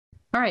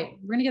All right,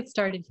 we're going to get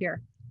started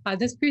here.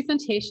 This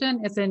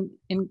presentation is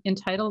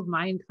entitled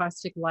My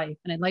Encaustic Life,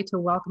 and I'd like to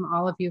welcome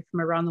all of you from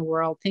around the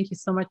world. Thank you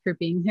so much for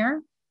being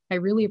here. I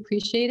really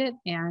appreciate it,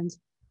 and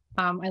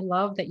I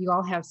love that you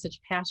all have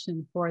such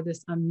passion for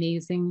this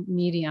amazing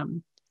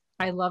medium.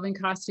 I love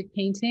encaustic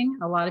painting.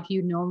 A lot of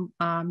you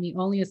know me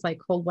only as like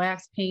cold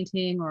wax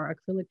painting or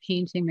acrylic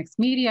painting, mixed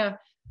media.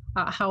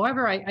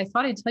 However, I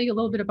thought I'd tell you a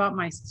little bit about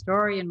my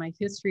story and my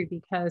history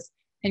because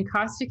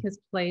encaustic has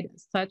played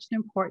such an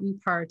important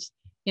part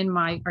in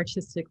my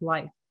artistic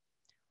life.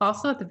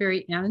 Also, at the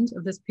very end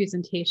of this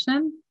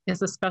presentation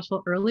is a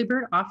special early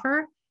bird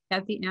offer.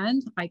 At the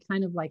end, I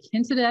kind of like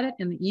hinted at it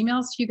in the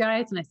emails to you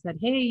guys, and I said,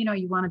 hey, you know,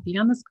 you want to be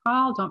on this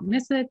call, don't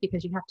miss it,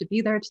 because you have to be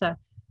there to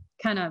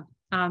kind of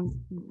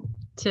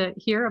to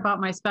hear about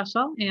my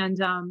special. And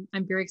I'm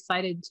very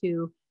excited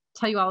to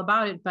tell you all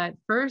about it. But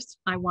first,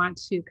 I want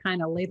to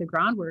kind of lay the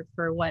groundwork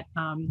for what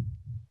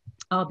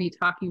I'll be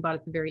talking about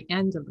at the very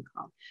end of the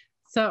call.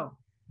 So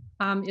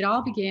it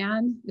all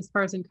began, as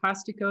far as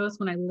encaustic goes,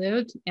 when I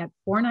lived at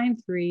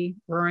 493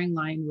 Roaring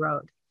Lion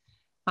Road.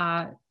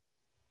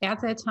 At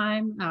that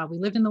time, we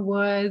lived in the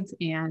woods,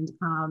 and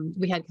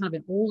we had kind of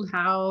an old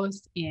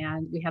house,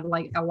 and we had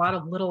like a lot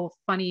of little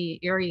funny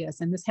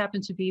areas. And this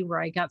happened to be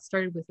where I got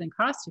started with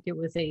encaustic. It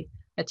was a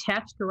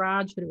attached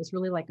garage, but it was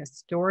really like a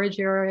storage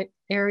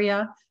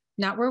area,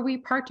 not where we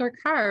parked our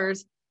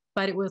cars,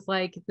 but it was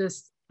like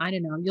this, I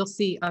don't know, you'll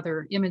see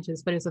other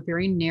images, but it's a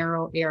very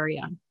narrow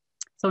area.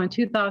 So in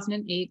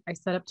 2008, I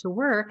set up to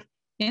work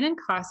in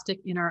encaustic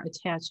in our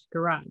attached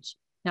garage.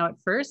 Now, at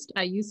first,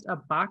 I used a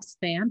box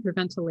fan for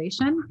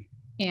ventilation.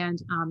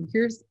 And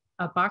here's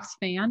a box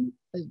fan.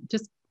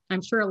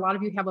 I'm sure a lot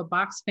of you have a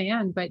box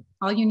fan, but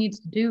all you need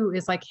to do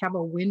is like have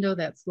a window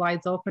that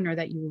slides open or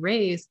that you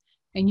raise,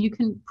 and you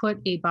can put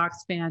a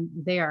box fan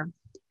there.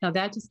 Now,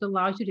 that just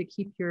allows you to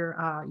keep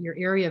your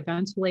area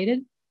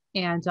ventilated.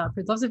 And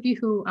for those of you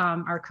who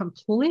are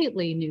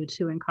completely new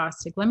to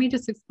encaustic, let me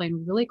just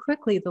explain really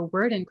quickly. The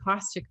word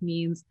encaustic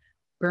means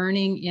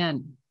burning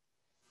in.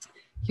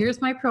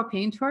 Here's my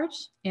propane torch,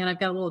 and I've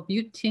got a little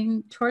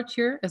butane torch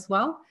here as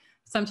well.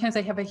 Sometimes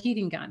I have a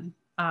heating gun.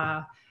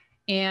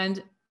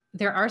 And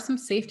there are some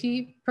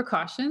safety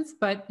precautions,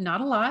 but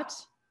not a lot.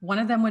 One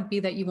of them would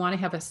be that you want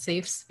to have a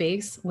safe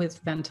space with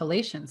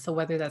ventilation. So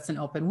whether that's an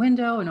open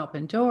window, an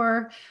open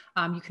door,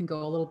 you can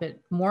go a little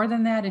bit more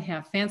than that and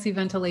have fancy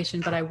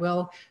ventilation, but I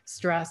will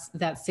stress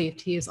that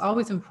safety is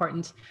always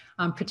important.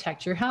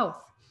 Protect your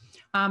health.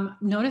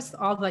 Notice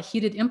all the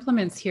heated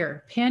implements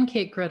here,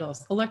 pancake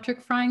griddles,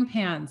 electric frying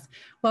pans.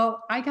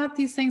 Well, I got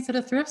these things at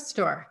a thrift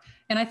store,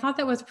 and I thought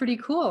that was pretty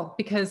cool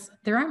because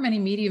there aren't many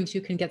mediums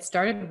you can get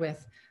started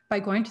with by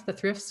going to the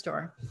thrift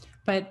store.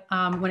 But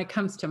when it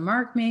comes to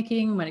mark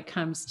making, when it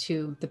comes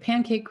to the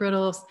pancake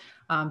griddles,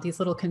 these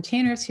little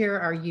containers here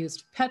are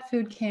used pet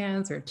food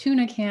cans or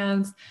tuna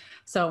cans.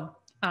 So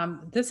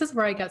this is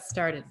where I got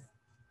started.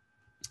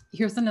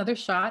 Here's another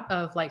shot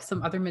of like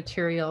some other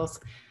materials.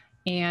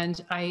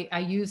 And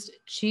I used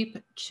cheap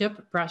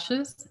chip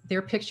brushes.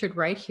 They're pictured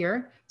right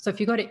here. So if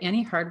you go to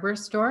any hardware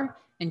store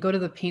and go to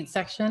the paint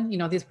section, you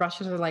know, these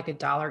brushes are like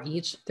 $1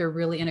 each. They're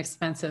really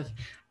inexpensive.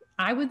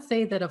 I would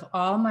say that of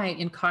all my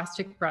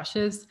encaustic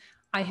brushes,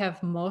 I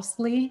have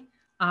mostly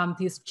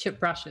these chip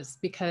brushes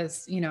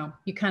because, you know,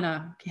 you kind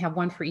of have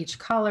one for each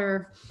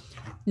color.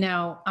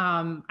 Now,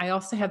 I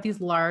also have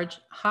these large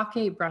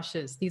Caughey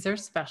brushes. These are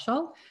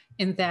special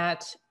in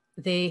that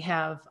they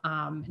have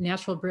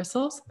natural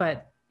bristles,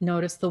 but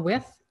notice the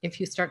width.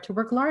 If you start to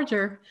work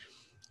larger,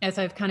 as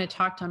I've kind of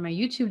talked on my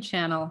YouTube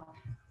channel,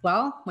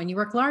 well, when you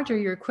work larger,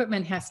 your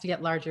equipment has to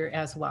get larger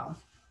as well.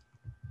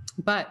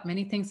 But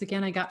many things,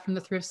 again, I got from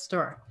the thrift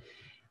store.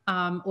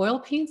 Oil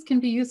paints can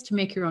be used to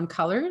make your own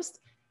colors,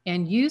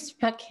 and used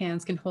PET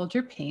cans can hold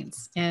your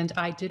paints. And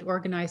I did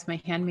organize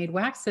my handmade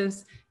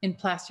waxes in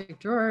plastic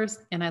drawers,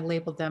 and I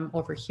labeled them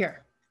over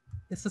here.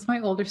 This is my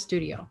older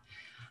studio.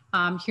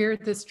 Here,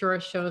 this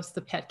drawer shows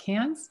the PET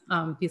cans.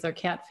 These are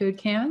cat food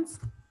cans.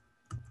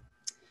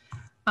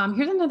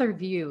 Here's another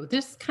view.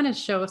 This kind of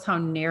shows how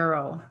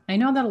narrow. I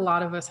know that a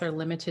lot of us are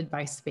limited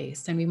by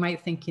space, and we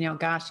might think, you know,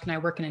 gosh, can I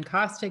work in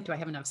encaustic? Do I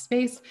have enough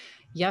space?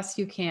 Yes,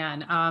 you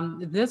can.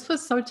 This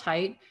was so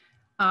tight.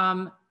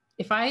 I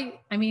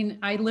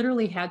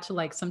literally had to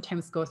like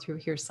sometimes go through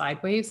here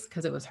sideways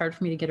because it was hard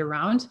for me to get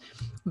around.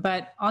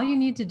 But all you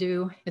need to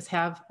do is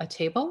have a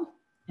table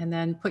and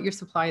then put your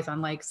supplies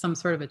on like some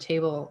sort of a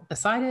table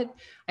beside it.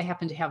 I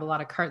happen to have a lot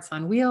of carts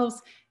on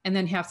wheels, and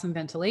then have some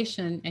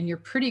ventilation, and you're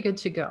pretty good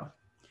to go.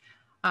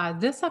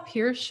 This up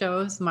here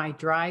shows my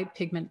dry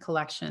pigment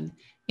collection.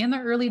 In the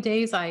early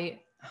days, I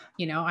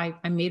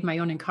made my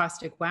own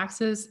encaustic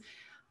waxes.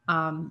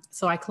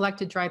 So I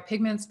collected dry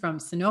pigments from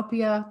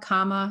Sinopia,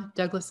 Kama,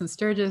 Douglas and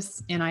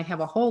Sturgis, and I have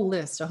a whole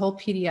list, a whole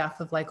PDF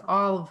of like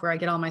all of where I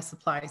get all my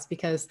supplies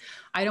because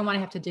I don't want to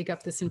have to dig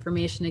up this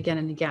information again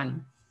and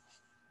again.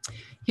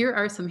 Here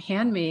are some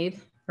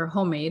handmade or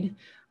homemade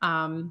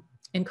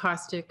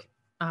encaustic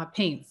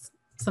paints.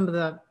 Some of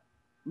the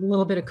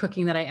little bit of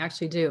cooking that I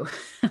actually do.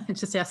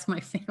 Just ask my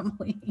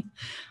family.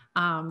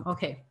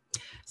 Okay.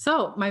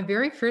 So my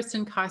very first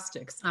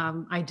encaustics,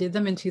 I did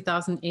them in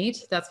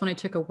 2008. That's when I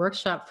took a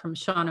workshop from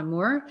Shauna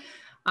Moore.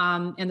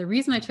 And the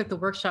reason I took the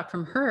workshop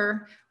from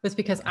her was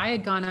because I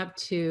had gone up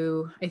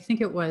to, I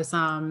think it was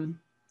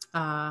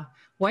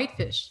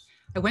Whitefish.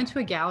 I went to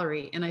a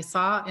gallery and I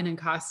saw an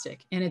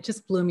encaustic and it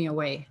just blew me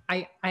away.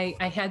 I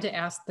had to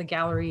ask the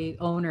gallery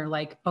owner,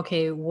 like,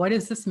 okay, what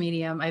is this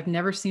medium? I've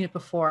never seen it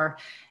before.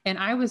 And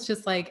I was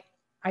just like,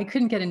 I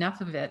couldn't get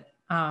enough of it.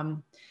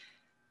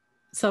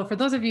 So for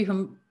those of you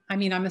who, I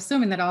mean, I'm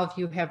assuming that all of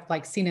you have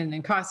like seen an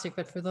encaustic,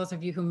 but for those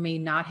of you who may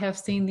not have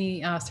seen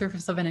the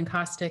surface of an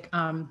encaustic,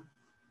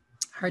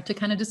 hard to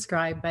kind of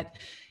describe, but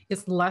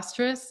it's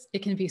lustrous.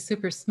 It can be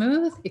super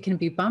smooth. It can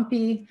be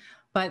bumpy.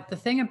 But the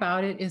thing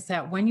about it is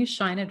that when you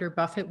shine it or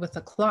buff it with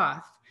a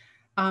cloth,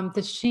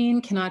 the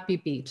sheen cannot be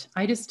beat.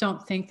 I just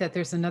don't think that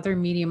there's another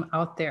medium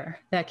out there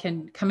that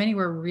can come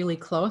anywhere really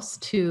close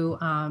to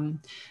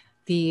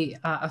the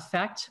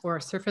effect or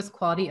surface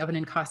quality of an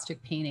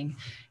encaustic painting.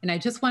 And I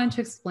just wanted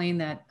to explain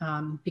that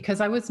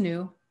because I was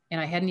new and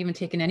I hadn't even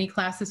taken any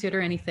classes yet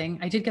or anything,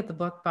 I did get the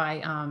book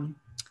by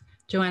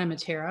Joanna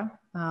Matera,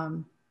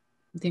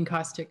 The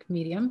Encaustic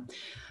Medium,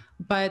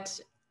 but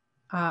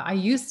I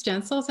used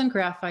stencils and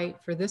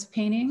graphite for this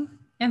painting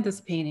and this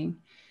painting.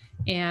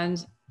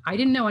 And I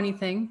didn't know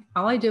anything.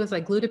 All I did was I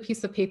glued a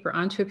piece of paper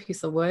onto a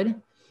piece of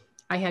wood.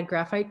 I had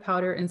graphite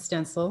powder and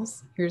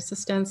stencils. Here's the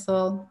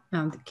stencil.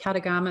 The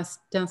katagama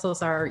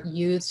stencils are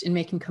used in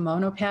making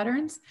kimono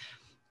patterns.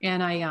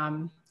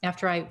 And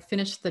after I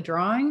finished the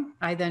drawing,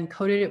 I then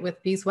coated it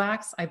with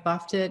beeswax. I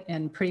buffed it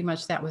and pretty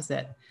much that was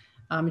it.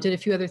 I did a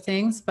few other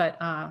things, but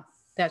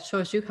that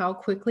shows you how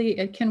quickly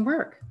it can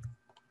work.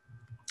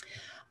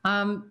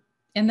 And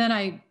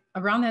then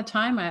around that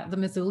time, the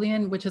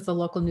Missoulian, which is a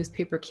local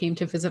newspaper, came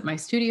to visit my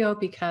studio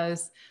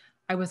because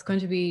I was going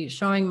to be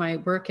showing my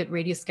work at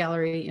Radius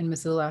Gallery in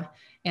Missoula,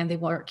 and they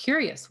were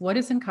curious, what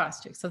is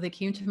encaustic? So they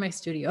came to my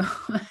studio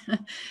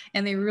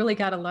and they really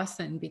got a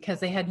lesson because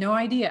they had no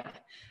idea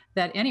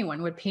that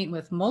anyone would paint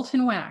with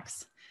molten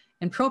wax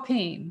and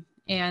propane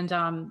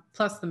and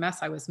plus the mess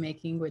I was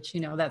making, which, you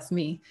know, that's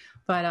me.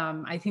 But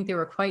I think they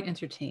were quite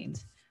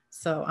entertained.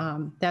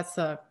 So that's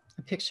a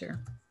picture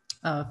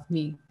of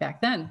me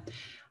back then.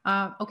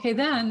 Okay,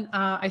 then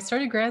I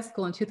started grad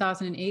school in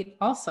 2008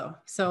 also.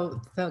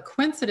 So the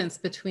coincidence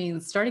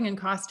between starting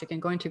encaustic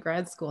and going to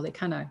grad school, they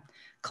kind of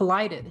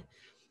collided.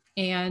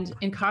 And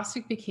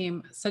encaustic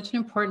became such an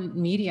important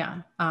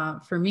media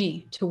for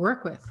me to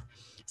work with.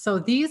 So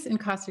these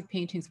encaustic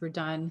paintings were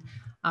done.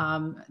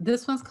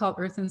 This one's called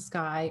Earth and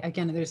Sky.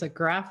 Again, there's a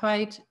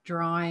graphite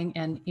drawing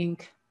and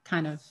ink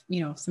kind of,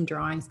 you know, some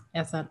drawings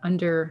as an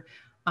under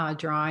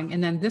drawing.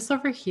 And then this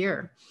over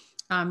here,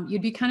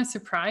 you'd be kind of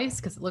surprised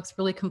because it looks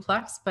really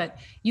complex, but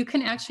you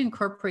can actually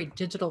incorporate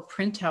digital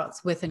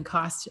printouts with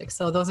encaustic.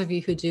 So those of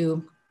you who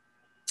do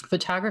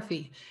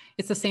photography,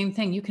 it's the same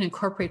thing. You can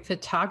incorporate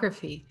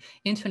photography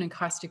into an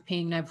encaustic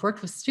painting. And I've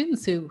worked with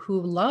students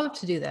who love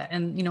to do that.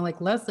 And, you know,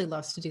 like Leslie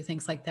loves to do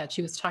things like that.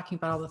 She was talking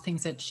about all the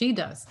things that she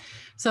does.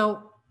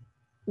 So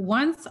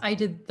once I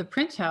did the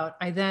printout,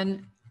 I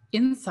then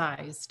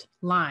incised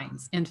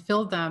lines and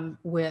filled them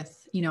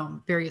with, you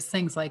know, various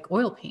things like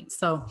oil paints.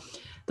 So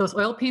those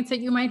oil paints that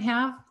you might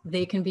have,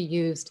 they can be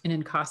used in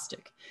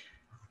encaustic.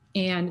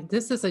 And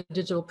this is a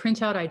digital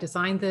printout. I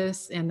designed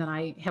this, and then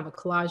I have a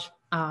collage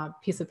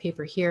piece of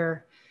paper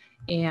here,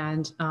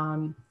 and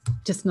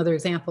just another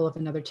example of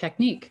another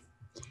technique.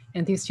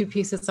 And these two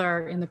pieces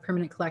are in the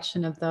permanent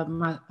collection of the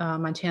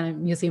Montana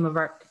Museum of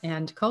Art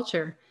and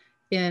Culture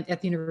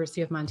at the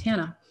University of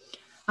Montana.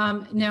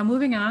 Now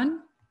moving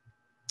on,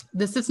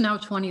 this is now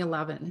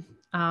 2011.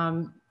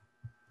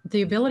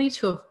 The ability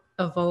to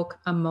evoke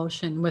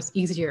emotion was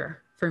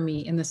easier for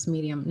me in this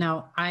medium.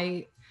 Now,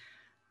 I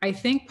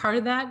think part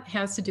of that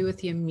has to do with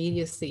the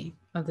immediacy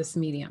of this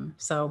medium.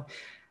 So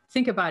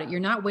think about it. You're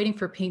not waiting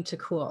for paint to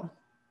cool.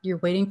 You're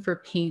waiting for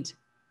paint.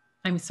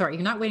 I'm sorry,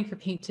 you're not waiting for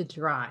paint to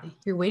dry.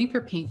 You're waiting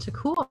for paint to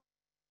cool.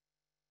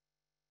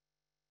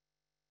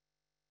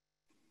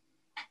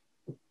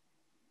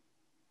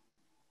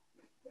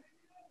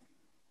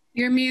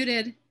 You're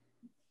muted.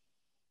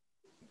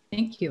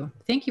 Thank you.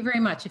 Thank you very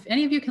much. If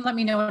any of you can let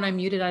me know when I'm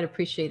muted, I'd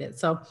appreciate it.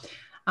 So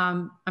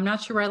I'm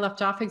not sure where I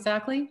left off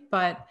exactly,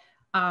 but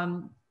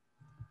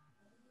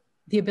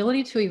the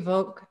ability to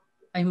evoke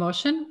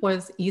emotion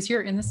was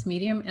easier in this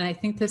medium. And I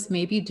think this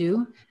may be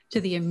due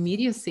to the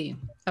immediacy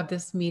of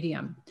this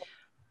medium.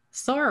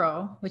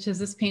 Sorrow, which is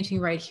this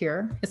painting right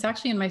here, it's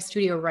actually in my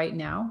studio right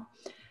now.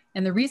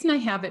 And the reason I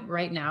have it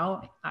right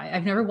now,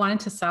 I've never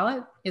wanted to sell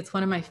it. It's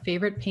one of my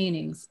favorite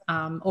paintings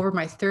over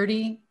my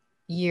 30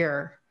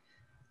 years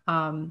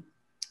of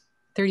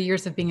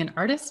being an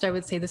artist. I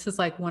would say this is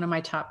like one of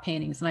my top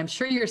paintings. And I'm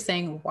sure you're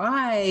saying,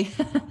 why?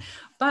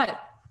 But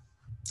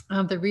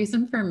the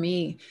reason for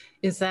me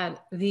is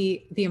that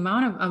the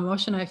amount of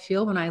emotion I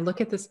feel when I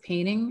look at this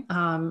painting,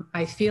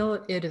 I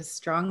feel it as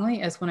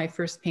strongly as when I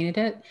first painted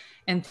it.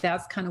 And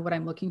that's kind of what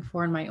I'm looking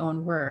for in my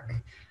own work.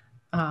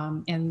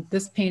 And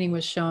this painting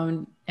was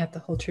shown at the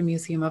Holter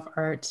Museum of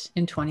Art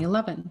in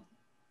 2011.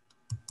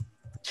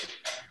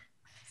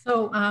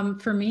 So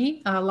for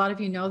me, a lot of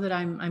you know that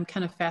I'm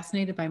kind of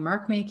fascinated by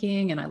mark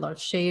making, and I love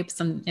shapes,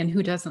 and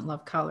who doesn't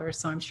love colors?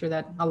 So I'm sure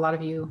that a lot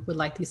of you would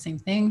like these same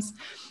things.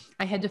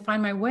 I had to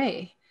find my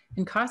way.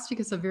 Encaustic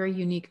is a very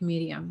unique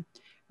medium.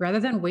 Rather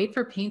than wait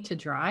for paint to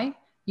dry,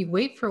 you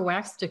wait for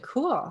wax to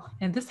cool,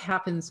 and this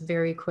happens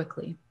very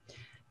quickly.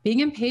 Being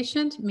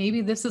impatient,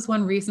 maybe this is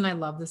one reason I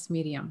love this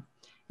medium.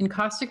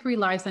 Encaustic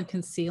relies on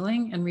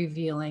concealing and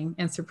revealing,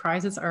 and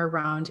surprises are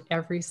around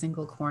every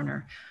single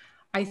corner.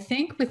 I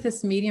think with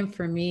this medium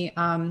for me,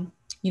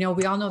 we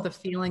all know the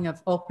feeling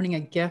of opening a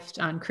gift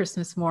on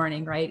Christmas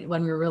morning, right?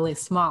 When we were really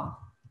small.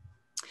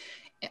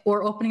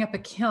 Or opening up a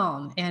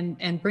kiln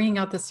and bringing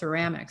out the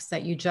ceramics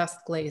that you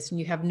just glazed, and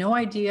you have no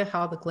idea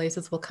how the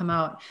glazes will come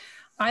out.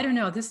 I don't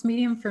know. This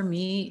medium for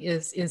me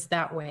is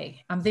that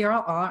way. They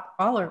all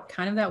are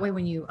kind of that way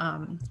when you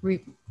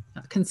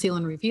conceal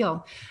and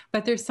reveal.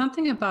 But there's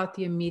something about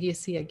the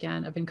immediacy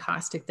again of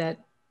encaustic that,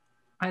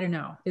 I don't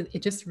know,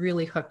 it just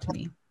really hooked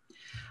me.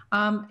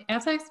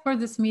 As I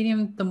explored this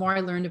medium, the more I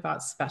learned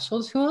about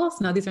special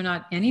tools. Now, these are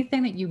not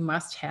anything that you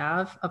must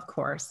have, of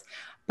course,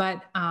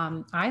 but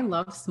I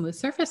love smooth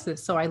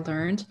surfaces. So I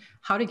learned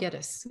how to get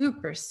a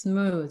super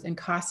smooth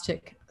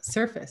encaustic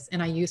surface.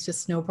 And I used a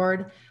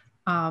snowboard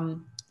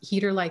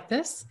heater like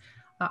this.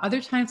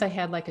 Other times I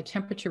had like a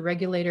temperature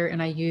regulator,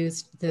 and I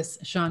used this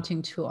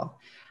jaunting tool.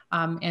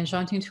 And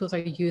jaunting tools are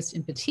used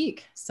in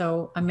batik.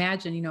 So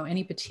imagine,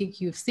 any batik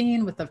you've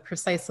seen with the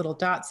precise little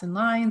dots and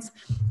lines,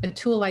 a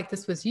tool like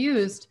this was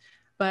used,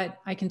 but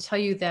I can tell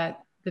you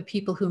that the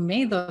people who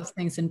made those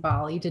things in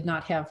Bali did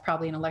not have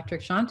probably an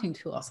electric jaunting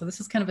tool. So this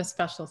is kind of a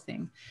special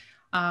thing.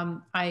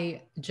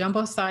 I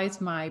jumbo sized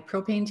my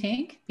propane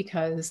tank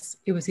because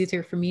it was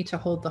easier for me to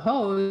hold the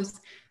hose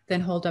than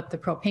hold up the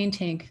propane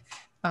tank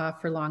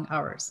for long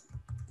hours.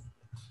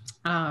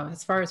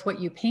 As far as what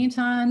you paint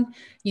on,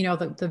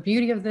 the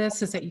beauty of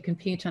this is that you can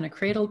paint on a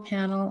cradled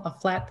panel, a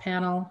flat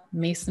panel,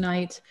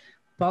 masonite,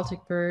 Baltic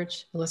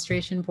birch,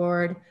 illustration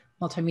board,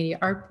 multimedia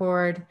art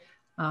board,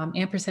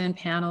 ampersand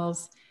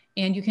panels.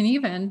 And you can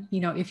even,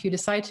 if you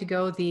decide to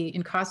go the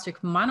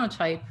encaustic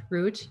monotype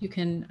route, you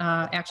can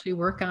actually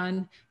work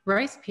on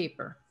rice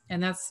paper.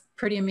 And that's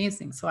pretty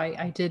amazing. So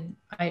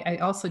I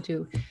also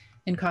do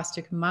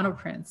encaustic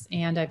monoprints,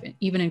 and I've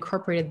even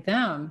incorporated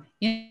them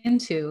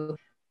into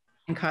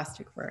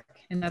encaustic work,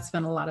 and that's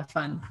been a lot of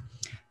fun.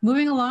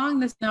 Moving along,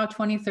 this is now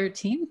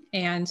 2013,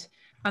 and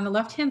on the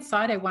left-hand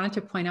side, I wanted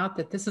to point out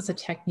that this is a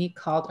technique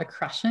called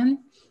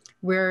accretion,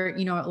 where,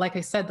 like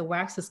I said, the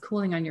wax is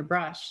cooling on your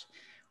brush.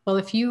 Well,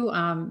 if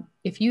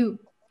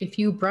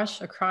you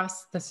brush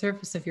across the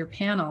surface of your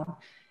panel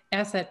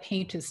as that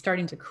paint is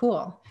starting to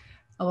cool,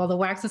 well, the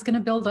wax is going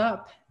to build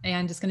up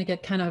and it's going to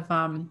get kind of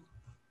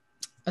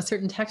a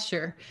certain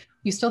texture.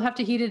 You still have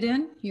to heat it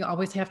in. You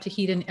always have to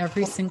heat in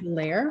every single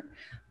layer.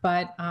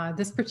 But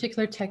this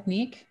particular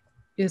technique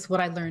is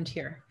what I learned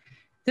here.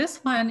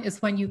 This one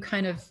is when you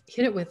kind of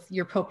hit it with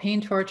your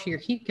propane torch or your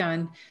heat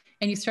gun,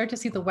 and you start to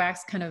see the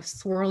wax kind of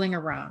swirling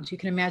around. You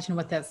can imagine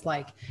what that's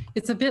like.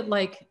 It's a bit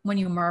like when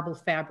you marble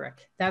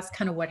fabric. That's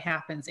kind of what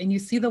happens. And you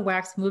see the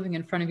wax moving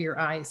in front of your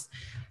eyes.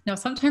 Now,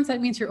 sometimes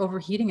that means you're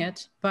overheating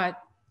it, but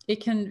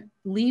it can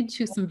lead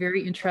to some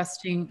very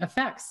interesting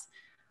effects.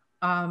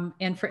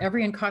 And for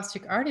every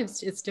encaustic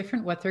artist, it's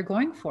different what they're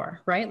going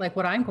for, right? Like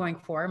what I'm going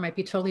for might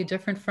be totally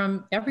different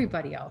from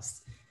everybody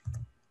else.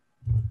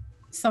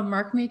 Some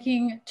mark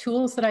making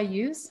tools that I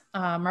use.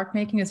 Mark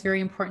making is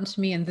very important to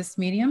me in this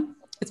medium.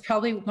 It's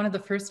probably one of the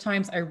first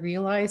times I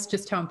realized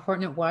just how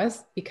important it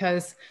was,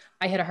 because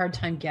I had a hard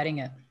time getting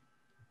it.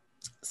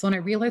 So when I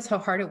realized how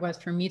hard it was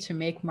for me to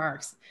make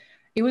marks,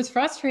 it was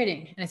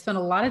frustrating. And I spent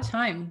a lot of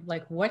time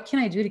like, what can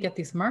I do to get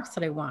these marks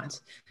that I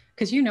want?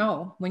 Because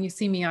when you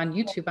see me on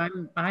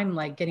YouTube, I'm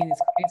like getting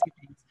these crazy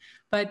things.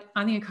 But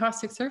on the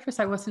encaustic surface,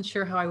 I wasn't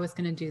sure how I was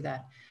going to do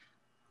that.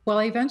 Well,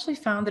 I eventually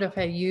found that if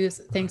I use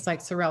things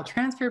like Sorel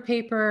transfer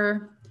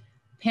paper,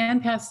 pan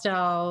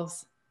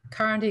pastels,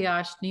 Caran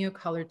d'Ache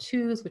Neocolor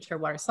 2s, which are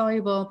water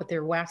soluble, but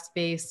they're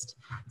wax-based,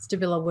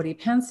 Stabilo woody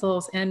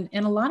pencils, and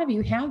a lot of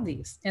you have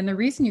these. And the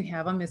reason you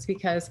have them is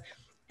because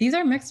these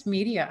are mixed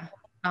media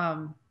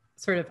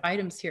sort of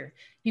items here.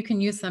 You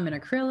can use them in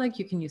acrylic,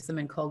 you can use them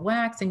in cold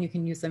wax, and you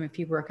can use them if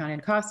you work on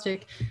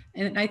encaustic.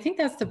 And I think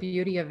that's the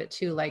beauty of it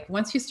too. Like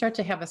once you start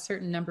to have a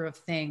certain number of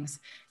things,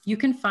 you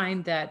can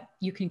find that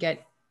you can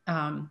get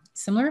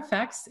similar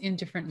effects in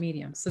different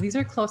mediums. So these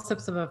are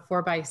close-ups of a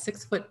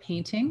 4x6 foot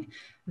painting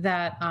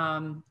that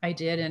I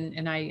did,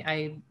 and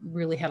I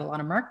really had a lot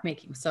of mark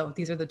making. So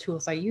these are the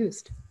tools I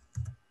used.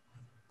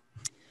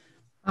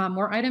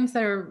 More items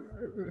that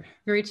are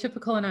very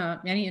typical in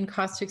any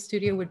encaustic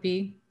studio would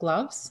be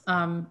gloves,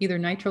 either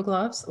nitro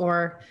gloves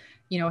or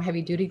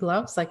heavy duty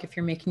gloves. Like if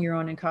you're making your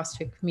own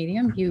encaustic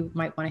medium, you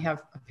might want to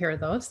have a pair of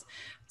those.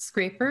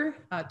 Scraper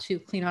to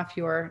clean off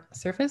your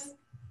surface.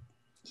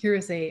 Here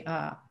is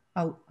a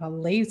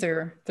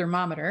laser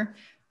thermometer,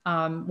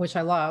 which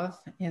I love,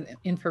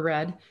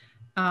 infrared.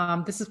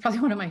 This is probably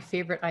one of my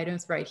favorite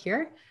items right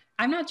here.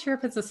 I'm not sure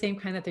if it's the same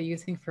kind that they're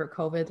using for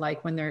COVID,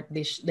 like when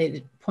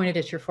they point it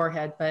at your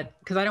forehead, but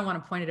because I don't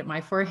want to point it at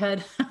my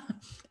forehead.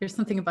 There's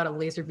something about a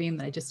laser beam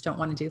that I just don't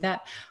want to do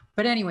that.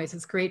 But anyways,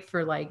 it's great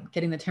for like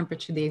getting the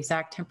temperature, the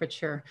exact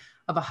temperature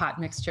of a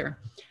hot mixture.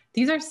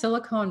 These are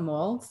silicone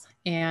molds,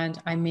 and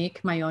I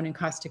make my own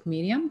encaustic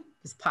medium.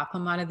 Just pop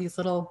them out of these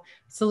little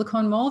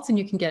silicone molds, and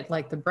you can get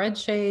like the bread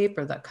shape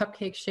or the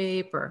cupcake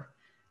shape or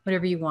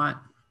whatever you want.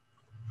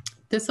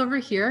 This over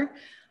here,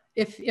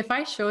 if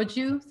I showed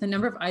you the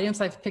number of items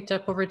I've picked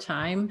up over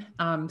time,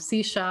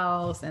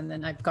 seashells, and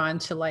then I've gone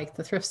to like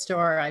the thrift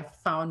store, I've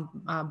found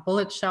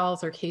bullet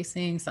shells or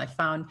casings, I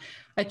found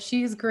a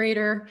cheese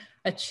grater,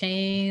 a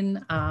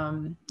chain,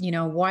 you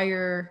know,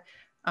 wire.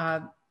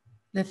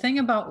 The thing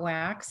about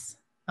wax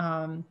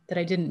that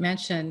I didn't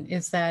mention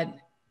is that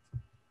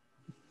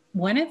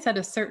when it's at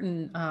a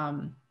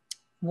certain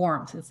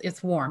warmth,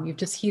 it's warm, you've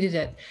just heated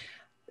it,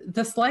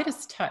 the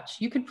slightest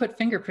touch, you could put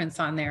fingerprints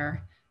on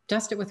there,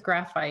 dust it with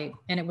graphite,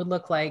 and it would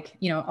look like,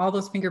 you know, all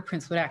those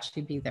fingerprints would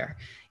actually be there.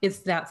 It's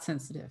that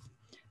sensitive.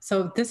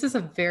 So this is a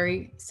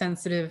very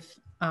sensitive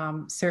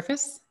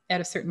surface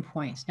at a certain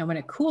point. Now, when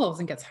it cools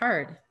and gets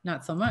hard,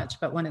 not so much,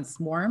 but when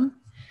it's warm,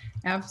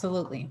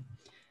 absolutely.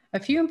 A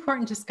few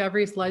important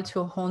discoveries led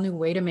to a whole new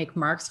way to make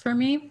marks for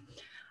me.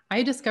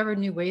 I discovered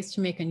new ways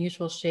to make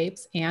unusual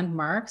shapes and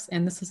marks,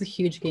 and this was a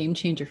huge game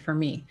changer for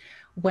me.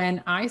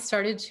 When I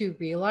started to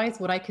realize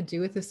what I could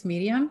do with this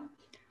medium,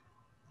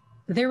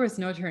 there was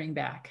no turning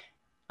back.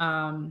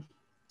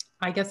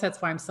 I guess that's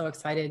why I'm so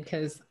excited,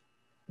 because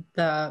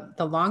the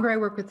longer I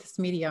work with this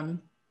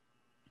medium,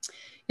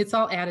 it's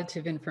all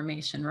additive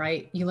information,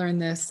 right? You learn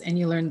this and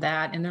you learn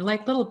that, and they're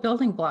like little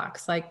building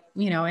blocks, like,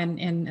 you know,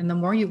 and the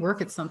more you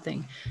work at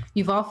something,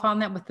 you've all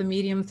found that with the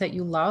mediums that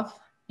you love.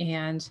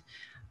 And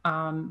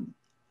I'm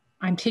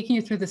taking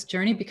you through this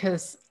journey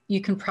because you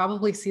can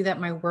probably see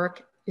that my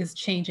work is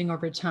changing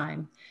over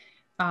time.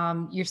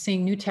 You're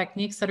seeing new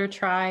techniques that are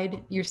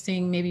tried. You're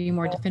seeing maybe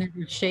more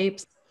definitive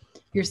shapes.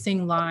 You're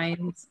seeing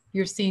lines.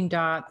 You're seeing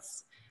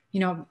dots.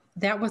 You know,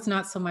 that was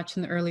not so much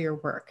in the earlier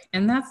work.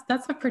 And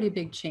that's a pretty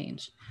big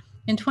change.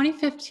 In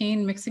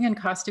 2015, mixing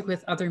encaustic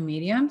with other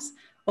mediums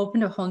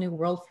opened a whole new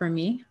world for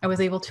me. I was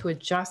able to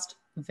adjust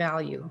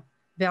value.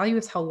 Value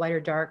is how light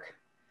or dark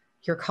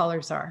your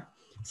colors are.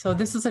 So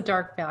this is a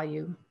dark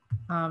value,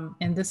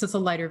 and this is a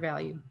lighter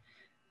value.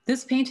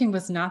 This painting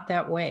was not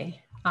that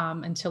way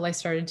until I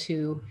started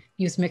to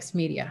use mixed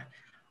media.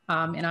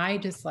 And I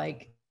just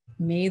like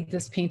made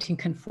this painting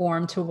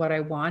conform to what I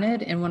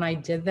wanted. And when I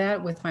did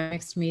that with my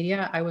mixed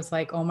media, I was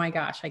like, oh my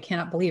gosh, I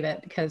cannot believe it,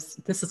 because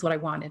this is what I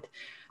wanted.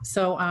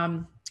 So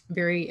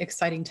very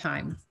exciting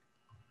time.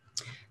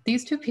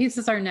 These two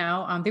pieces are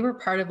now, they were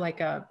part of like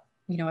a,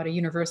 you know, at a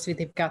university,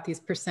 they've got these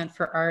 %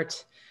 for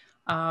art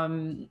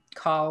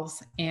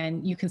calls,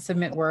 and you can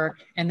submit work,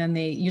 and then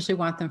they usually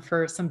want them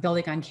for some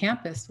building on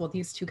campus. Well,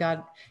 these two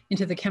got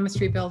into the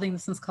chemistry building.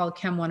 This one's called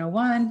Chem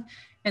 101,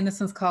 and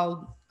this one's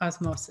called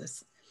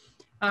Osmosis.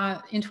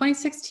 In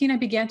 2016, I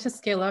began to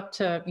scale up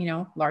to, you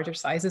know, larger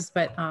sizes,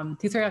 but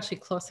these are actually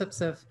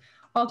close-ups of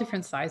all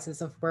different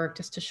sizes of work,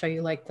 just to show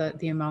you like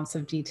the amounts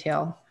of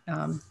detail,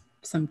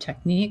 some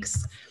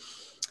techniques.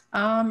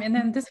 And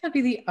then this would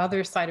be the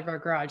other side of our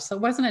garage. So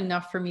it wasn't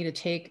enough for me to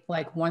take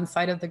like one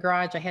side of the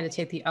garage. I had to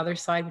take the other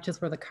side, which is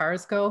where the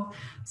cars go.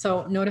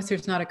 So notice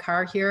there's not a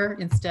car here.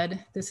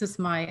 Instead, this is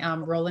my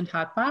Roland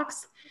hot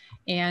box.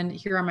 And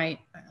here are my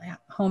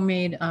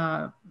homemade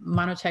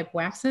monotype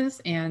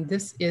waxes. And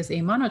this is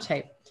a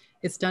monotype.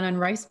 It's done on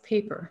rice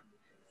paper.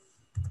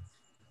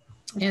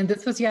 And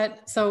this was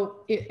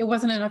so it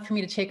wasn't enough for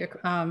me to take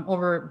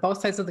over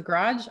both sides of the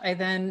garage. I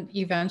then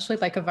eventually,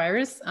 like a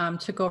virus,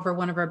 took over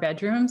one of our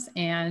bedrooms.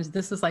 And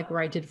this is like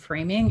where I did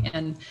framing.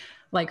 And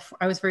like,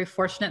 I was very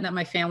fortunate that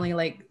my family,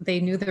 like, they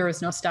knew there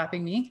was no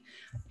stopping me.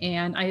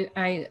 And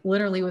I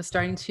literally was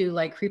starting to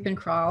like creep and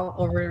crawl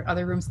over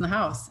other rooms in the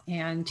house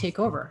and take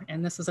over.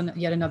 And this is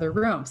yet another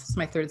room. This is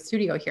my third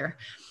studio here.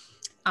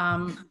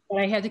 But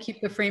I had to keep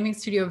the framing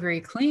studio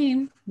very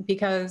clean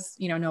because,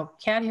 you know, no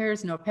cat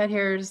hairs, no pet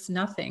hairs,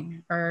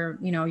 nothing, or,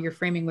 you know, your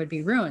framing would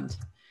be ruined.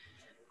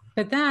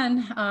 But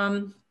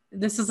then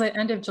this is the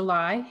end of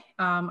July.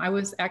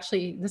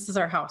 This is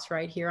our house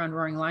right here on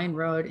Roaring Lion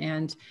Road.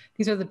 And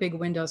these are the big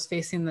windows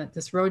facing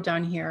this road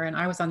down here. And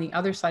I was on the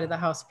other side of the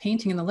house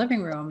painting in the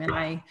living room.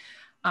 And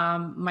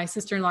my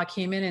sister-in-law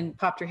came in and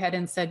popped her head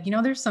and said, you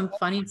know, there's some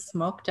funny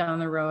smoke down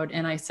the road.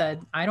 And I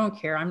said, I don't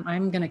care.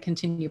 I'm going to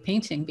continue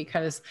painting,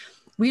 because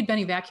we'd been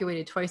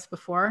evacuated twice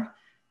before.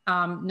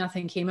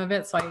 Nothing came of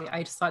it. So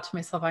I just thought to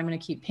myself, I'm going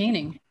to keep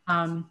painting.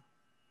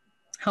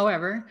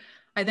 However,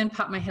 I then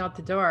popped my head out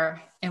the door,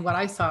 and what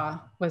I saw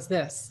was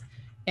this.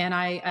 And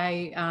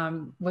I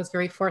was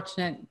very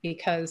fortunate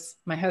because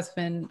my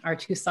husband, our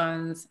two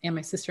sons, and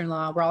my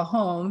sister-in-law were all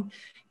home.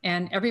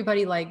 And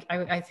everybody, like,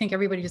 I think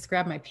everybody just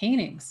grabbed my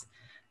paintings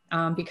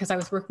because I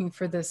was working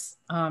for this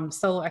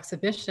solo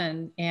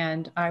exhibition,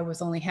 and I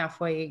was only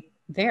halfway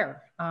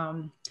there.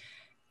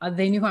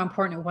 They knew how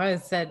important it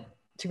was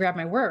to grab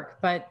my work,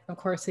 but of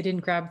course they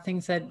didn't grab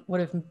things that would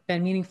have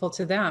been meaningful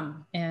to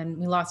them. And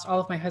we lost all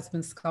of my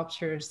husband's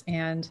sculptures.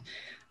 And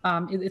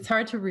it's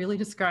hard to really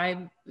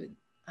describe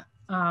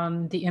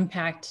the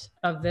impact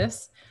of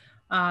this.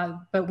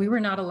 But we were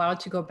not allowed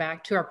to go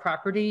back to our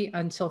property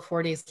until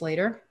 4 days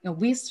later. And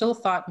we still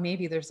thought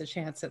maybe there's a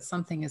chance that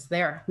something is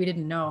there. We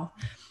didn't know.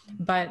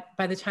 But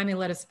by the time they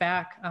let us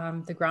back,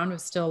 the ground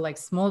was still like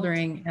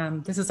smoldering.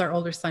 This is our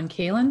older son,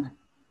 Kalen.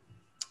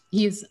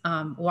 He's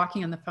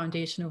walking on the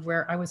foundation of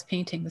where I was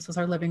painting. This was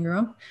our living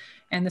room.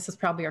 And this is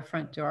probably our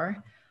front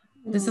door.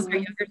 This is our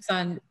younger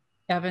son,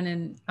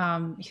 Evan,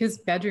 and his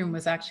bedroom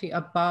was actually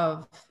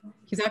above.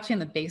 He's actually in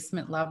the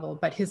basement level,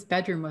 but his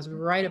bedroom was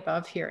right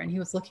above here. And he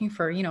was looking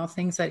for, you know,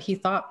 things that he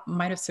thought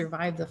might have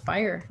survived the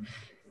fire.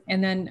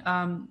 And then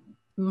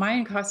my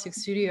encaustic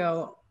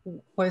studio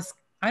was,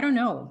 I don't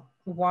know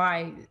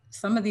why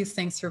some of these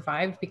things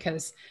survived,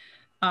 because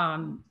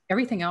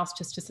everything else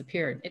just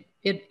disappeared.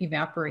 It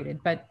evaporated.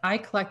 But I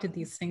collected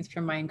these things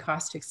from my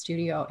encaustic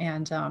studio,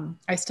 and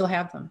I still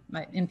have them.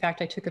 In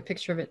fact, I took a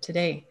picture of it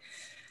today.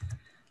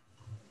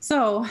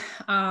 So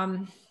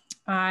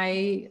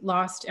I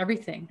lost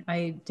everything.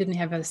 I didn't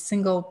have a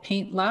single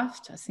paint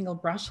left, a single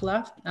brush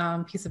left,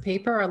 piece of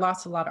paper. I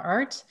lost a lot of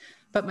art,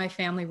 but my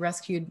family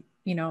rescued,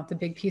 you know, the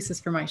big pieces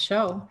for my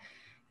show.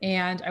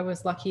 And I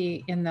was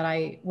lucky in that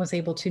I was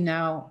able to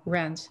now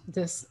rent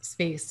this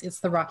space. It's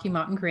the Rocky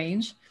Mountain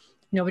Grange.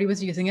 Nobody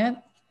was using it.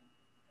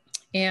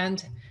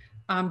 And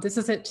this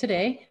is it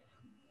today.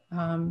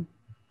 I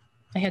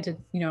had to,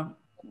 you know,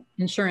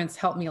 insurance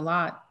helped me a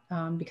lot.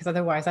 Because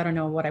otherwise I don't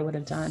know what I would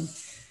have done.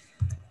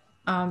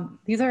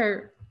 These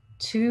are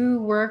two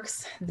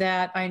works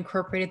that I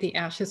incorporated the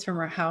ashes from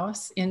our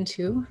house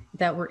into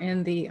that were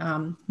in the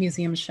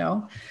museum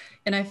show.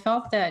 And I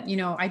felt that, you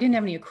know, I didn't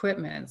have any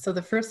equipment. So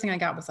the first thing I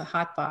got was a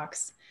hot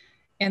box.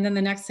 And then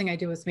the next thing I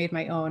did was made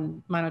my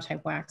own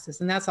monotype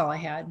waxes. And that's all I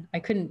had. I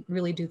couldn't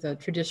really do the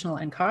traditional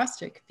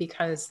encaustic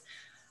because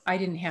I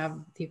didn't have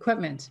the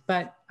equipment,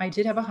 but I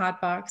did have a hot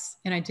box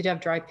and I did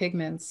have dry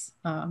pigments,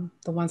 the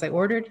ones I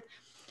ordered.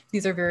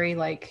 These are very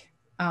like,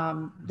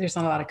 there's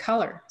not a lot of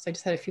color. So I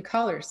just had a few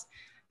colors.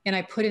 And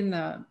I put in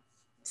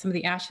some of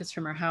the ashes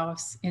from our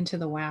house into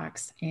the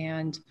wax.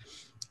 And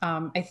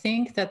I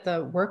think that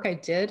the work I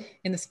did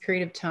in this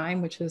period of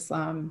time, which was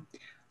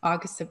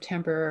August,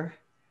 September,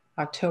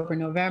 October,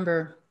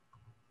 November,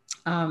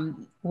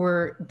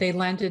 they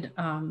lended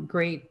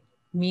great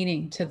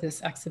meaning to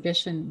this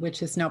exhibition,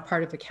 which is now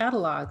part of a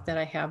catalog that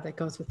I have that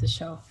goes with the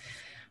show.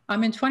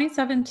 In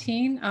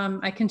 2017,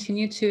 I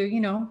continue to, you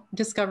know,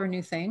 discover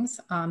new things.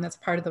 That's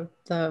part of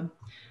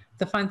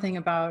the fun thing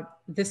about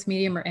this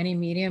medium or any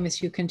medium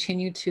is you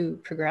continue to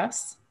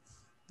progress.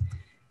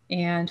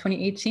 And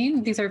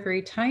 2018, these are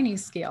very tiny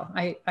scale.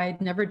 I'd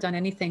never done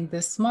anything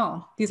this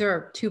small. These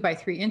are 2 by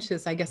 3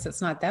 inches. I guess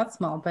it's not that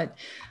small, but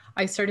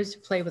I started to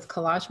play with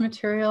collage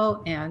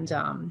material and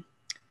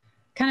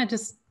kind of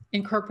just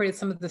incorporated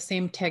some of the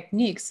same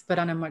techniques, but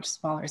on a much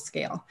smaller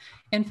scale,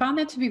 and found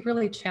that to be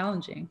really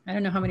challenging. I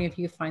don't know how many of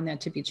you find that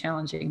to be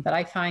challenging, but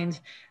I find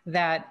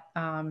that,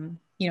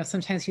 you know,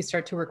 sometimes you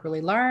start to work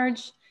really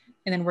large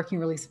and then working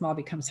really small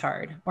becomes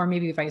hard, or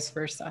maybe vice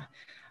versa.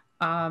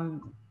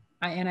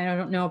 And I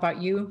don't know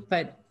about you,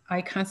 but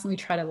I constantly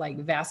try to like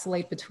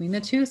vacillate between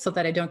the two so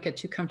that I don't get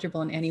too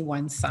comfortable in any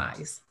one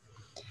size.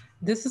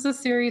 This is a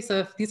series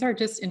of, these are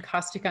just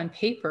encaustic on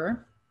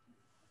paper.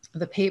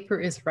 The paper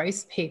is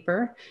rice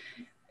paper.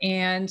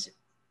 And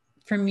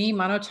for me,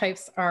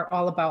 monotypes are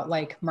all about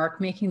like mark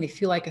making. They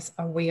feel like it's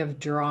a way of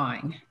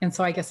drawing. And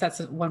so I guess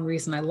that's one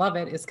reason I love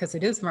it, is because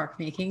it is mark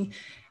making.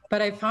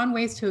 But I found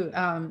ways to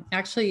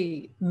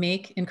actually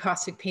make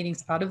encaustic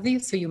paintings out of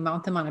these. So you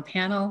mount them on a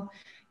panel,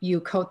 you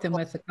coat them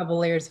with a couple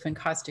layers of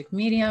encaustic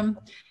medium,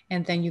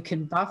 and then you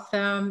can buff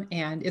them.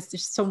 And it's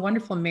just a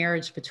wonderful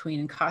marriage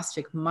between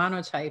encaustic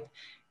monotype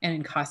and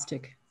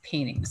encaustic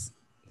paintings.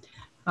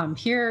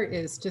 Here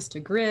is just a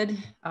grid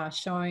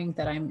showing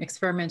that I'm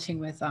experimenting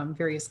with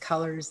various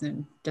colors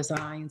and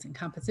designs and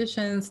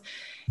compositions.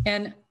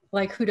 And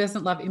like, who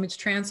doesn't love image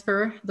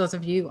transfer? Those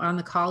of you on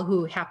the call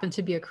who happen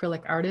to be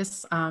acrylic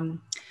artists,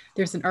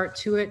 there's an art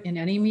to it in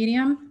any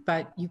medium,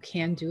 but you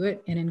can do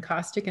it in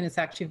encaustic, and it's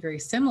actually very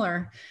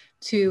similar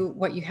to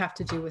what you have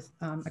to do with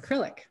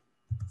acrylic.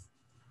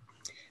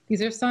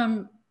 These are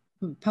some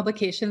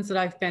publications that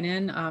I've been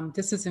in.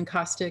 This is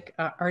Encaustic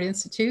Art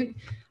Institute.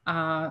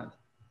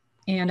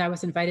 And I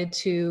was invited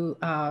to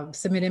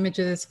submit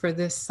images for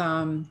this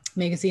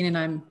magazine, and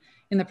I'm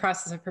in the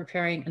process of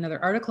preparing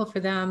another article for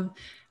them.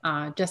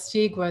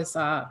 Justig was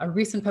a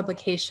recent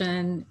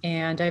publication,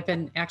 and I've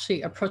been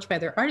actually approached by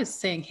their artists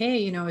saying, hey,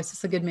 you know, is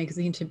this a good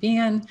magazine to be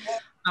in?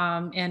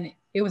 And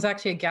it was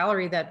actually a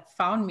gallery that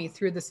found me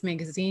through this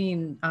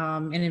magazine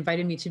and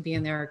invited me to be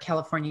in their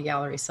California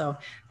gallery. So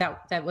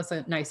that was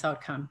a nice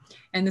outcome.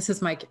 And this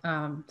is my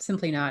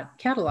Simply Not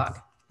catalog.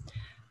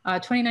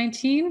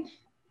 2019,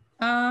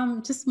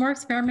 just more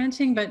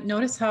experimenting, but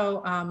notice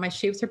how my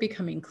shapes are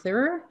becoming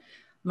clearer.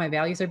 My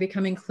values are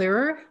becoming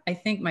clearer. I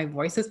think my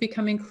voice is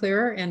becoming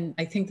clearer. And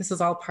I think this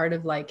is all part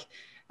of like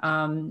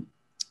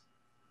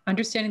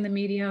understanding the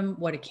medium,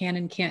 what it can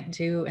and can't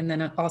do, and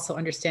then also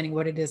understanding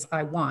what it is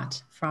I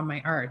want from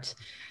my art.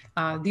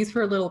 These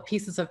were little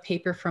pieces of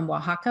paper from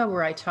Oaxaca,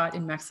 where I taught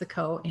in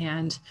Mexico,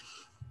 and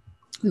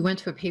we went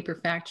to a paper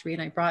factory,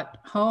 and I brought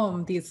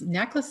home these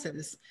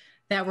necklaces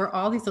that were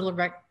all these little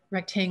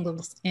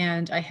rectangles,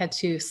 and I had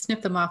to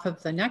snip them off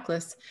of the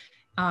necklace,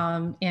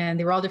 and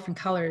they were all different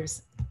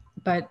colors.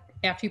 But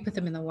after you put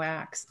them in the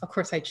wax, of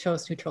course, I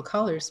chose neutral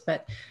colors,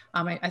 but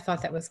I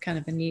thought that was kind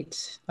of a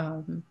neat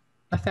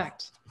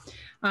effect.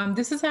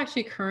 This is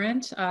actually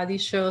current.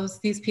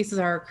 These pieces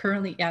are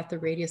currently at the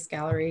Radius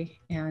Gallery.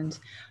 And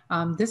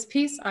this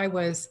piece,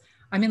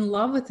 I'm in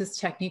love with this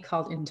technique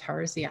called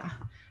intarsia,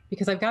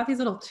 because I've got these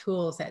little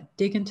tools that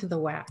dig into the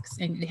wax,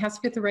 and it has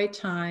to be at the right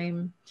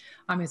time.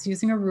 It's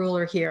using a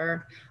ruler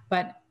here,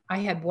 but I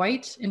had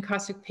white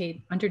encaustic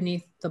paint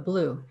underneath the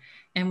blue.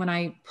 And when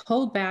I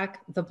pulled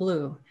back the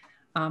blue,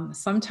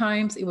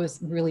 sometimes it was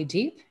really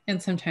deep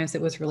and sometimes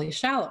it was really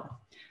shallow.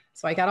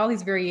 So I got all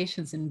these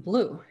variations in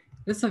blue.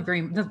 This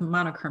is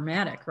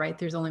monochromatic, right?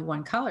 There's only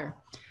one color.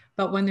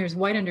 But when there's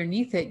white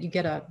underneath it, you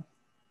get a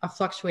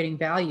fluctuating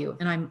value.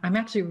 And I'm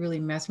actually really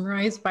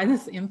mesmerized by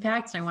this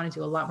impact. And I want to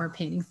do a lot more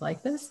paintings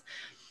like this.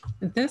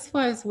 This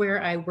was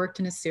where I worked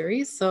in a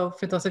series. So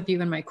for those of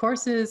you in my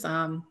courses,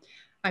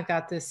 I've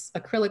got this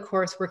acrylic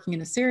course, working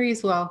in a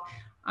series. Well,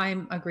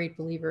 I'm a great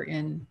believer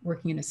in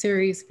working in a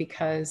series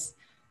because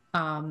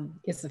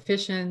it's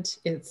efficient.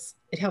 It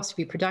helps you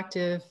be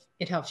productive.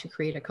 It helps you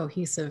create a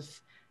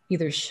cohesive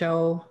either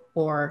show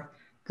or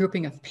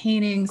grouping of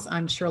paintings.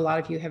 I'm sure a lot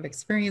of you have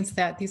experienced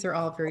that. These are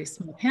all very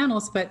small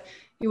panels, but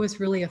it was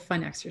really a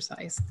fun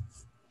exercise.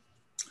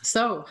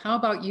 So how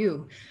about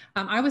you?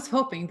 I was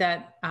hoping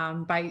that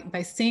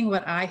by seeing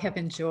what I have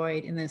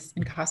enjoyed in this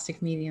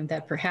encaustic medium,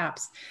 that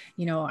perhaps,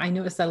 I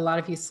noticed that a lot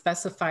of you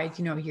specified,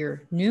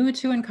 you're new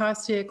to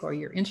encaustic or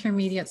you're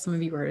intermediate, some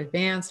of you are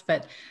advanced,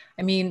 but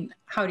I mean,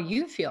 how do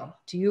you feel?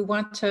 Do you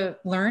want to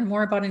learn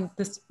more about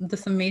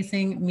this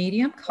amazing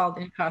medium called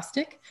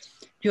encaustic?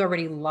 Do you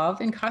already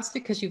love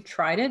encaustic because you've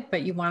tried it,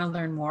 but you want to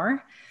learn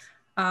more?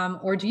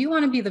 Or do you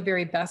want to be the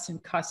very best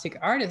encaustic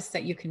artist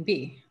that you can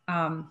be?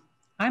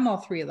 I'm all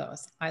three of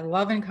those. I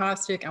love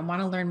encaustic, I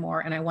want to learn more,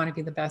 and I want to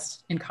be the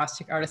best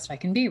encaustic artist I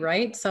can be,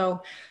 right?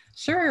 So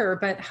sure,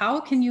 but how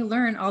can you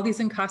learn all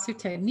these encaustic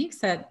techniques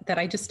that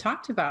I just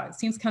talked about? It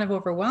seems kind of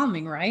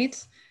overwhelming,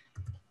 right?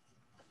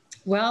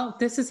 Well,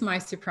 this is my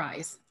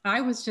surprise.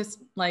 I was just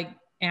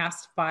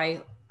asked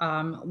by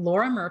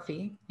Laura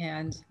Murphy,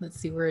 and let's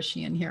see, where is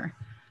she in here?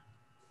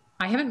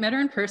 I haven't met her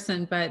in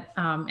person, but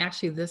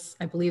actually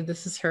I believe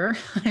this is her.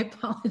 I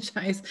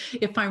apologize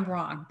if I'm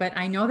wrong, but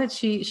I know that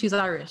she's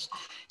Irish,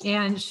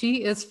 and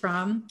she is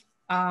from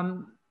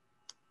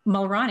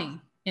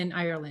Mulroney in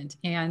Ireland.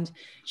 And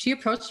she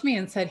approached me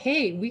and said,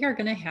 hey, we are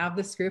gonna have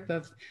this group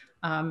of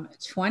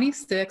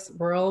 26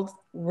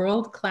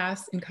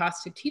 world-class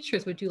encaustic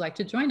teachers. Would you like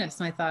to join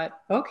us? And I thought,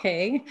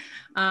 okay.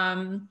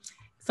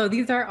 So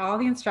these are all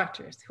the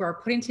instructors who are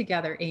putting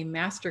together a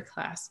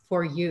masterclass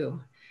for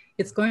you.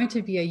 It's going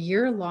to be a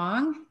year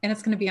long, and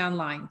it's going to be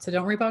online. So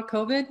don't worry about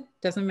COVID.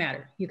 Doesn't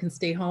matter. You can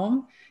stay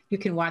home. You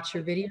can watch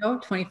your video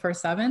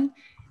 24/7.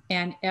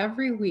 And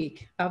every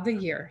week of the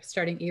year,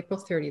 starting April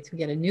 30th, we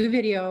get a new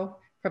video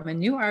from a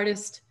new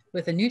artist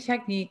with a new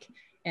technique.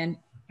 And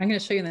I'm going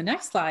to show you in the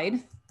next slide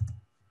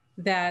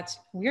that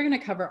we're going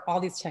to cover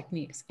all these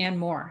techniques and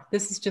more.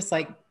 This is just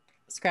like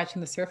scratching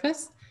the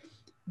surface.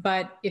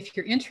 But if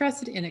you're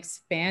interested in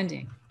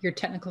expanding your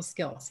technical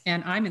skills,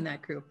 and I'm in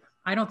that group,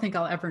 I don't think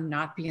I'll ever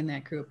not be in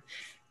that group.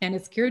 And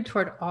it's geared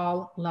toward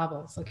all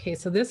levels. Okay,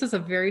 so this is a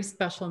very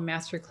special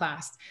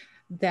masterclass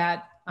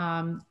that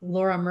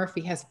Laura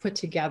Murphy has put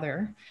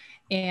together.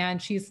 And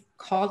she's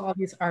called all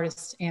these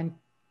artists and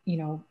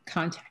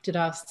contacted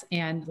us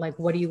and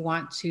what do you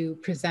want to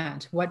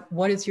present?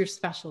 What is your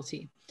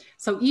specialty?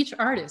 So each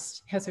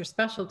artist has their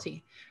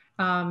specialty.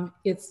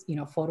 It's,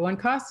 photo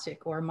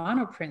encaustic or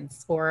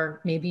monoprints, or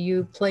maybe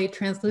you play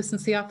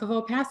translucency off of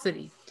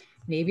opacity.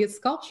 Maybe it's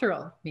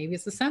sculptural, maybe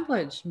it's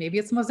assemblage, maybe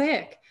it's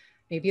mosaic,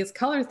 maybe it's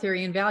color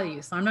theory and value.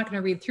 So I'm not going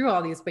to read through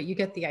all these, but you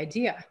get the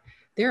idea.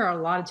 There are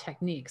a lot of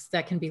techniques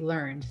that can be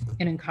learned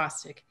in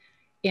encaustic.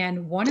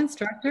 And one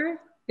instructor,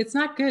 it's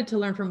not good to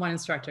learn from one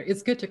instructor.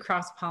 It's good to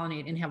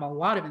cross-pollinate and have a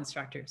lot of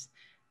instructors.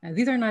 And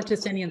these are not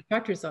just any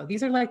instructors though.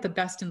 These are like the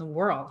best in the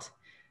world.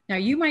 Now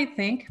you might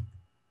think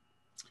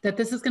that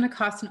this is going to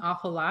cost an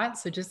awful lot.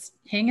 So just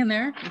hang in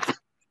there. It's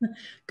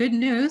good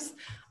news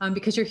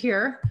because you're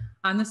here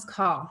on this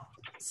call.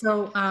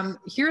 So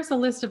here's a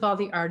list of all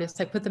the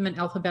artists. I put them in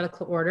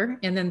alphabetical order,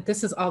 and then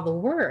this is all the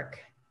work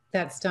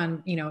that's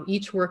done.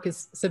 Each work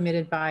is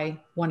submitted by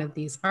one of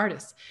these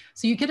artists.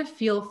 So you get a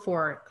feel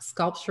for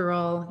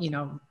sculptural,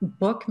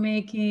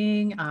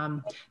 bookmaking,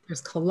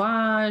 there's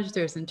collage,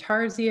 there's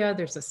intarsia,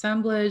 there's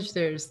assemblage,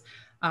 there's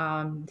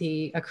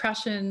the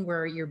accretion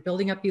where you're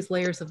building up these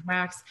layers of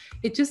wax.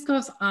 It just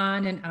goes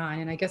on. And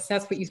I guess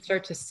that's what you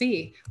start to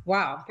see.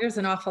 Wow, there's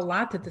an awful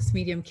lot that this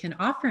medium can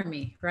offer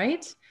me,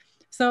 right?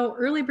 So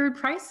early bird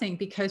pricing,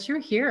 because you're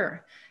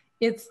here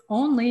It's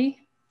only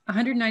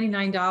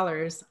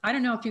 $199. I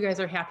don't know if you guys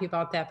are happy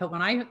about that, but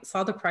when I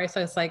saw the price,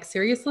 I was like,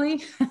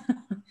 seriously?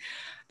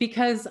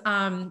 Because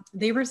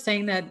they were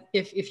saying that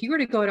if you were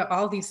to go to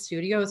all these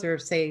studios or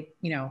say,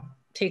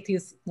 take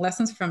these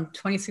lessons from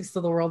 26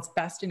 of the world's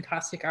best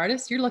encaustic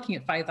artists, you're looking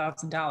at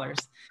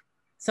 $5,000.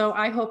 So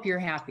I hope you're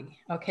happy,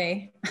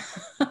 okay?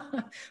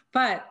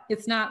 But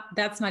that's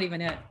not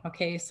even it,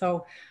 okay?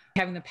 So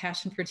having the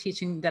passion for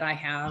teaching that I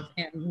have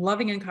and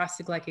loving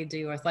encaustic like I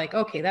do, I was like,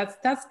 okay,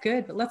 that's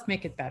good, but let's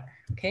make it better,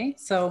 okay?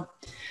 So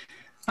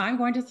I'm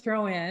going to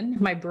throw in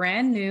my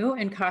brand new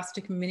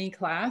encaustic mini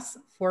class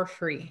for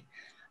free.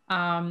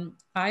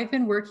 I've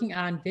been working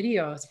on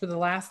videos for the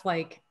last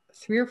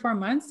 3 or 4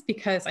 months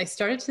because I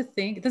started to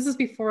think, this is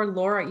before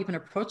Laura even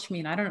approached me,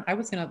 and I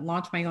was going to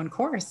launch my own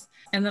course.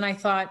 And then I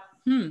thought,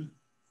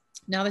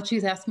 now that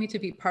she's asked me to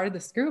be part of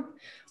this group,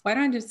 why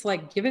don't I just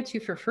give it to you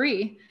for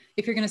free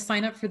if you're going to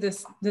sign up for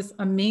this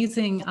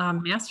amazing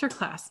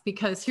masterclass?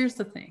 Because here's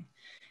the thing,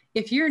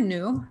 if you're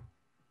new,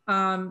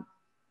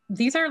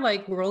 these are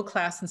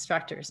world-class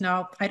instructors.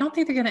 Now, I don't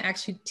think they're going to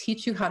actually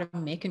teach you how to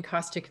make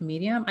encaustic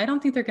medium. I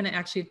don't think they're going to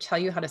actually tell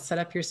you how to set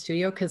up your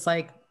studio, because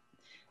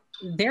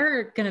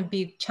they're going to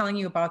be telling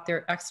you about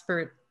their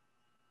expert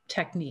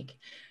technique.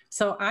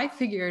 So I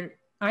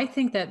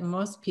think that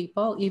most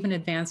people, even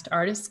advanced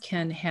artists,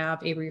 can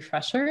have a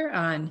refresher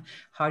on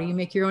how do you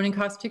make your own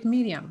encaustic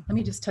medium. Let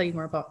me just tell you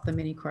more about the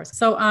mini course.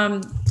 So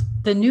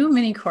the new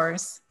mini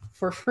course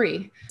for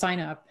free, sign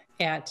up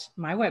at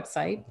my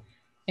website,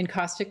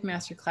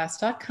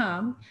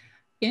 encausticmasterclass.com,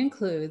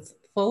 includes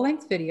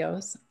full-length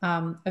videos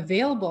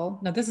available.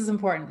 Now this is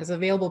important, is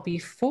available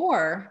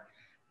before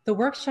the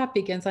workshop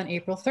begins on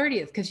April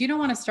 30th, because you don't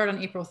want to start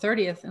on April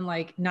 30th and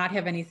not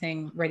have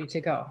anything ready to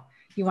go.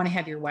 You want to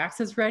have your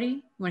waxes ready.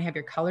 You want to have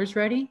your colors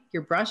ready,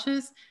 your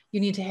brushes.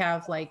 You need to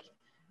have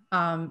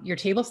your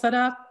table set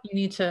up. You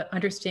need to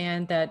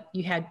understand that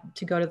you had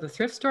to go to the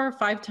thrift store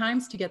 5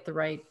 times to get the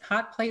right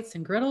hot plates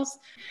and griddles.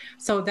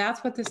 So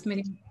that's what this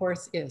mini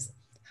course is.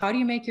 How do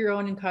you make your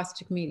own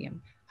encaustic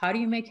medium? How do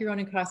you make your own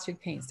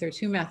encaustic paints? There are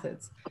 2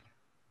 methods.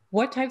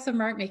 What types of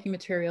mark making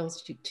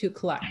materials to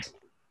collect?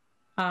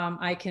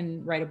 I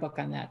can write a book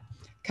on that.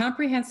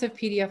 Comprehensive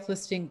PDF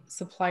listing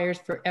suppliers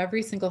for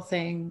every single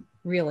thing,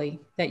 really,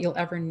 that you'll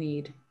ever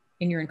need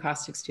in your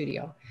encaustic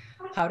studio.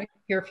 How to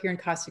care for your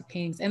encaustic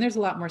paintings. And there's a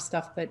lot more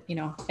stuff, but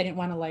I didn't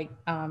want to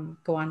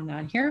go on and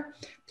on here.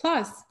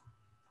 Plus,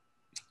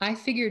 I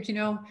figured,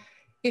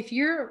 if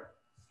you're,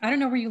 I don't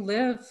know where you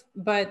live,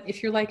 but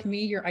if you're like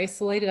me, you're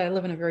isolated. I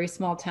live in a very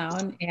small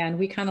town, and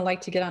we kind of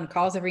like to get on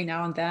calls every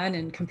now and then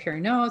and compare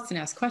notes and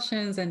ask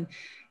questions.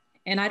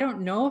 And I don't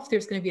know if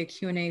there's going to be a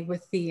Q&A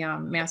with the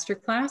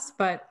masterclass,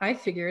 but I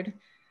figured,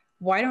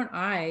 why don't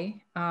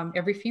I,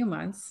 every few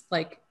months,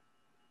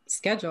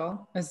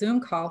 schedule a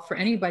Zoom call for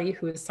anybody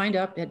who is signed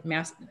up at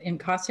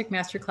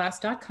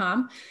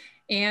encausticmasterclass.com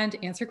and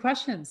answer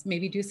questions,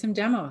 maybe do some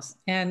demos,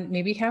 and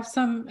maybe have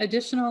some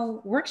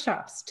additional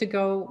workshops to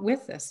go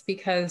with this,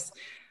 because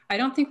I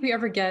don't think we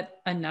ever get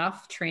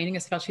enough training,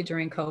 especially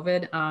during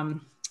COVID.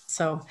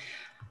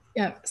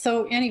 Yeah.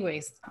 So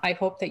anyways, I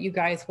hope that you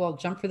guys will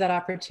jump for that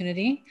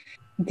opportunity.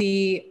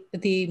 The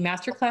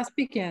masterclass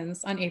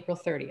begins on April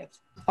 30th.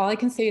 All I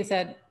can say is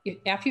that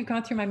after you've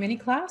gone through my mini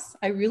class,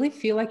 I really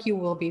feel like you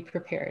will be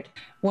prepared.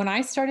 When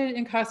I started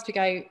encaustic,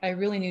 I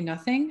really knew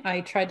nothing.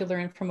 I tried to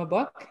learn from a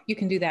book. You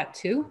can do that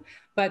too.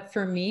 But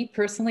for me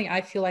personally,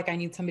 I feel like I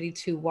need somebody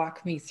to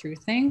walk me through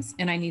things,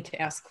 and I need to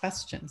ask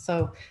questions.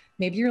 So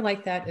maybe you're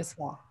like that as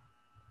well.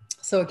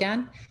 So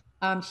again,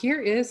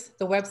 here is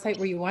the website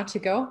where you want to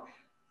go.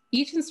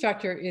 Each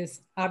instructor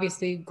is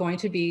obviously going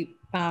to be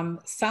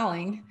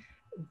selling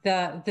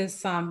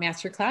this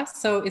masterclass.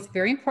 So it's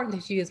very important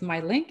that you use my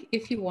link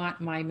if you want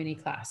my mini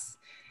class.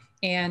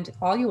 And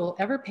all you will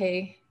ever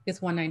pay is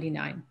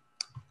 $199.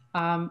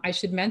 I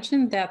should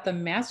mention that the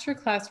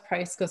masterclass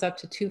price goes up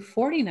to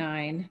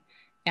 $249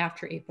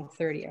 after April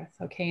 30th.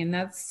 Okay, and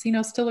that's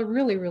still a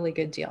really, really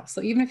good deal.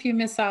 So even if you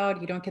miss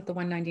out, you don't get the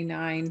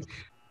 $199.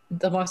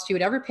 The most you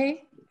would ever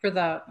pay for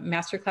the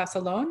masterclass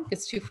alone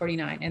is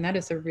 $249, and that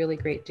is a really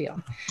great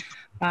deal.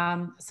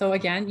 So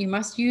again, you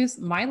must use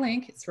my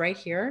link. It's right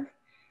here.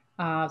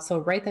 So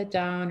write that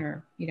down,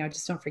 or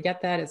just don't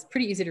forget that. It's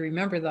pretty easy to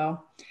remember though.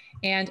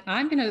 And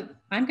I'm gonna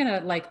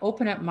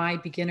open up my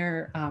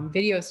beginner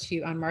videos to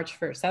you on March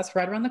 1st. That's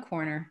right around the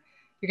corner.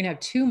 You're gonna have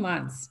 2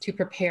 months to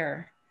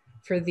prepare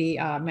for the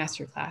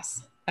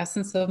masterclass,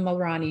 Essence of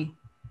Mulroney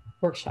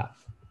workshop.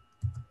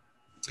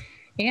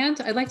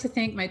 And I'd like to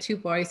thank my 2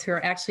 boys who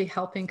are actually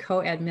helping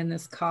co-admin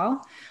this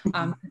call.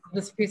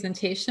 This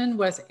presentation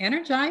was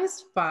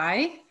energized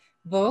by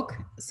Vogue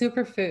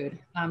Superfood.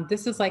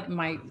 This is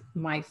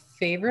my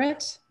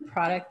favorite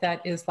product that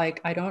is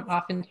I don't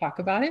often talk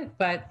about it,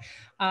 but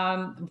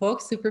Vogue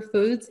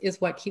Superfoods is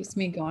what keeps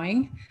me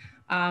going.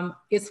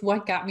 It's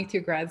what got me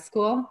through grad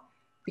school,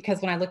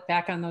 because when I look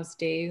back on those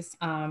days,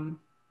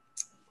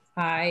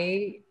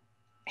 I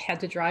had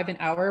to drive an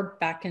hour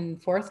back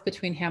and forth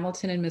between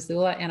Hamilton and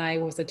Missoula, and I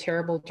was a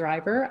terrible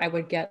driver. I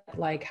would get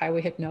like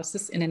highway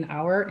hypnosis in an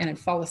hour and I'd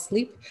fall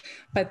asleep.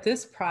 But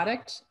this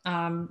product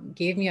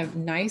gave me a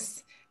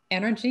nice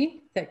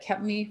energy that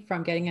kept me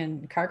from getting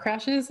in car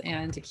crashes,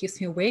 and it keeps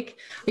me awake.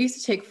 I used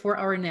to take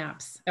 4-hour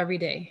naps every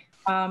day.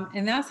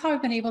 And that's how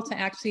I've been able to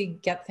actually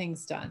get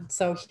things done.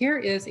 So here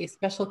is a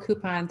special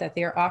coupon that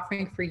they are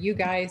offering for you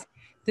guys.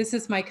 This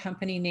is my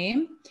company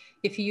name.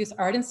 If you use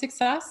Art and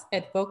Success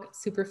at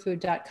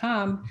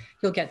VoqueSuperfood.com,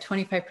 you'll get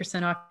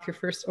 25% off your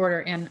first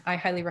order. And I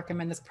highly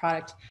recommend this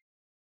product.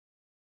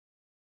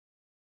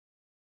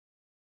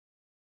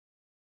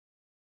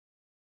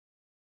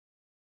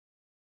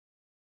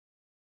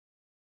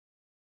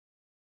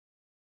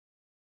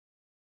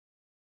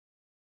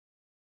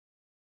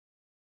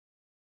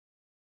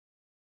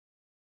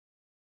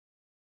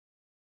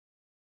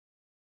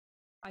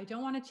 I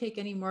don't want to take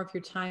any more of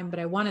your time, but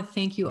I want to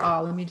thank you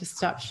all. Let me just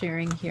stop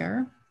sharing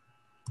here.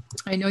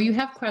 I know you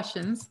have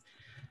questions,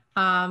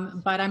 but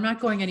I'm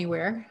not going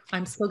anywhere.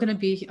 I'm still going to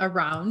be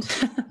around.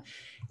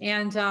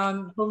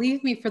 And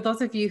believe me, for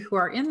those of you who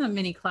are in the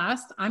mini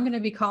class, I'm going to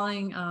be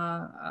calling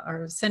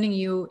or sending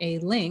you a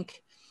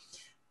link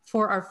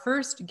for our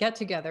first get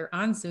together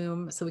on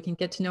Zoom so we can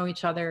get to know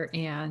each other,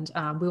 and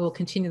we will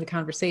continue the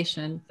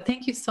conversation.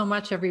 Thank you so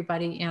much,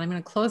 everybody. And I'm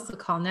going to close the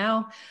call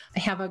now.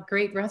 Have a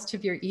great rest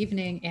of your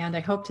evening, and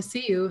I hope to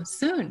see you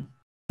soon.